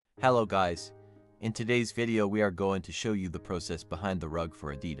Hello guys, in today's video we are going to show you the process behind the rug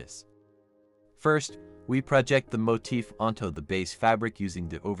for Adidas. First, we project the motif onto the base fabric using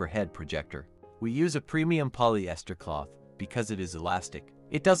the overhead projector. We use a premium polyester cloth because it is elastic.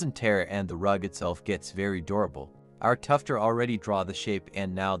 It doesn't tear and the rug itself gets very durable. Our tufter already draw the shape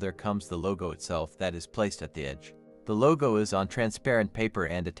and now there comes the logo itself that is placed at the edge. The logo is on transparent paper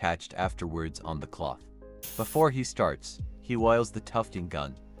and attached afterwards on the cloth. Before he starts, he oils the tufting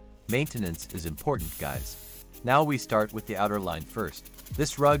gun. Maintenance is important, guys. Now we start with the outer line first.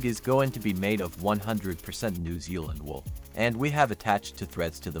 This rug is going to be made of 100% New Zealand wool, and we have attached two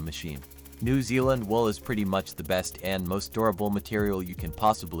threads to the machine. New Zealand wool is pretty much the best and most durable material you can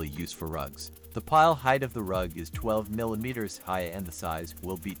possibly use for rugs. The pile height of the rug is 12 millimeters high and the size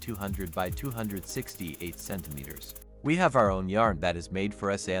will be 200 by 268 centimeters. We have our own yarn that is made for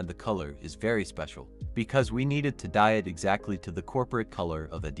us and the color is very special because we needed to dye it exactly to the corporate color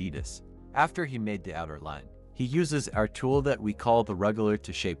of Adidas. After he made the outer line, he uses our tool that we call the ruggler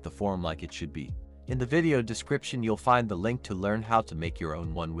to shape the form like it should be. In the video description you'll find the link to learn how to make your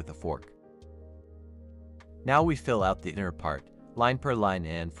own one with a fork. Now we fill out the inner part, line per line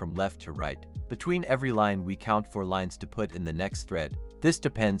and from left to right. Between every line we count 4 lines to put in the next thread. This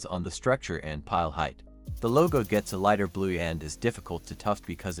depends on the structure and pile height. The logo gets a lighter blue and is difficult to tuft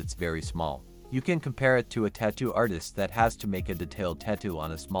because it's very small. You can compare it to a tattoo artist that has to make a detailed tattoo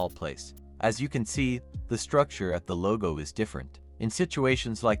on a small place. As you can see, the structure at the logo is different. In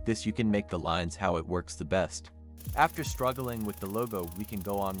situations like this you can make the lines how it works the best. After struggling with the logo, we can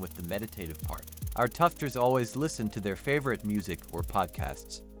go on with the meditative part. Our tufters always listen to their favorite music or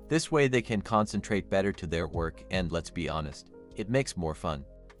podcasts. This way they can concentrate better to their work and let's be honest, it makes more fun.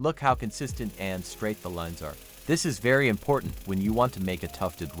 Look how consistent and straight the lines are. This is very important when you want to make a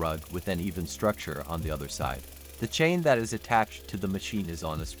tufted rug with an even structure on the other side. The chain that is attached to the machine is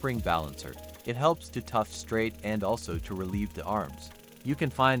on a spring balancer. It helps to tuft straight and also to relieve the arms. You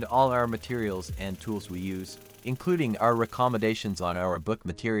can find all our materials and tools we use, including our recommendations on our book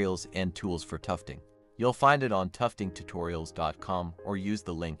materials and tools for tufting. You'll find it on tuftingtutorials.com or use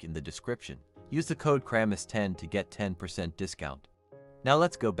the link in the description. Use the code CRAMIS10 to get 10% discount. Now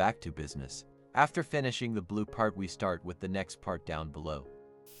let's go back to business. After finishing the blue part we start with the next part down below.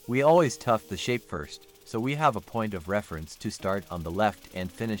 We always tuft the shape first, so we have a point of reference to start on the left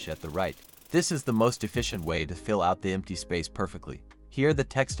and finish at the right. This is the most efficient way to fill out the empty space perfectly. Here the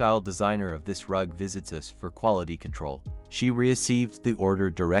textile designer of this rug visits us for quality control. She received the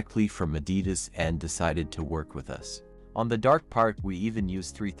order directly from Adidas and decided to work with us. On the dark part we even use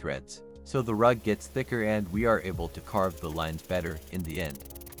 3 threads, so the rug gets thicker and we are able to carve the lines better in the end.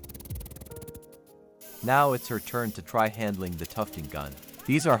 Now it's her turn to try handling the tufting gun.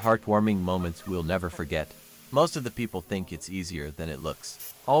 These are heartwarming moments we'll never forget. Most of the people think it's easier than it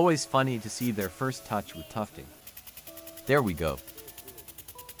looks. Always funny to see their first touch with tufting. There we go.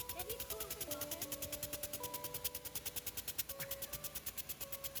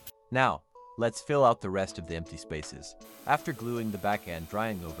 Now, let's fill out the rest of the empty spaces. After gluing the back and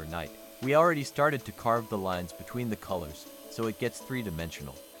drying overnight, we already started to carve the lines between the colors, so it gets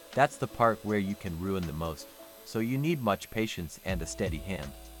 3-dimensional. That's the part where you can ruin the most, so you need much patience and a steady hand.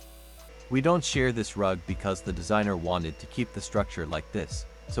 We don't share this rug because the designer wanted to keep the structure like this,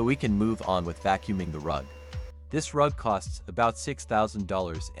 so we can move on with vacuuming the rug. This rug costs about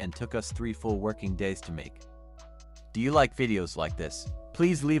 $6,000 and took us 3 full working days to make. Do you like videos like this?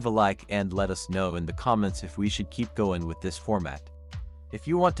 Please leave a like and let us know in the comments if we should keep going with this format. If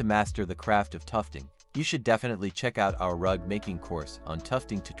you want to master the craft of tufting, you should definitely check out our rug making course on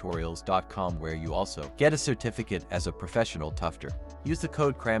tuftingtutorials.com where you also get a certificate as a professional tufter. Use the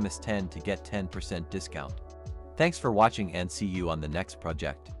code CRAMIS10 to get 10% discount. Thanks for watching and see you on the next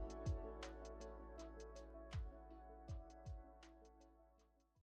project.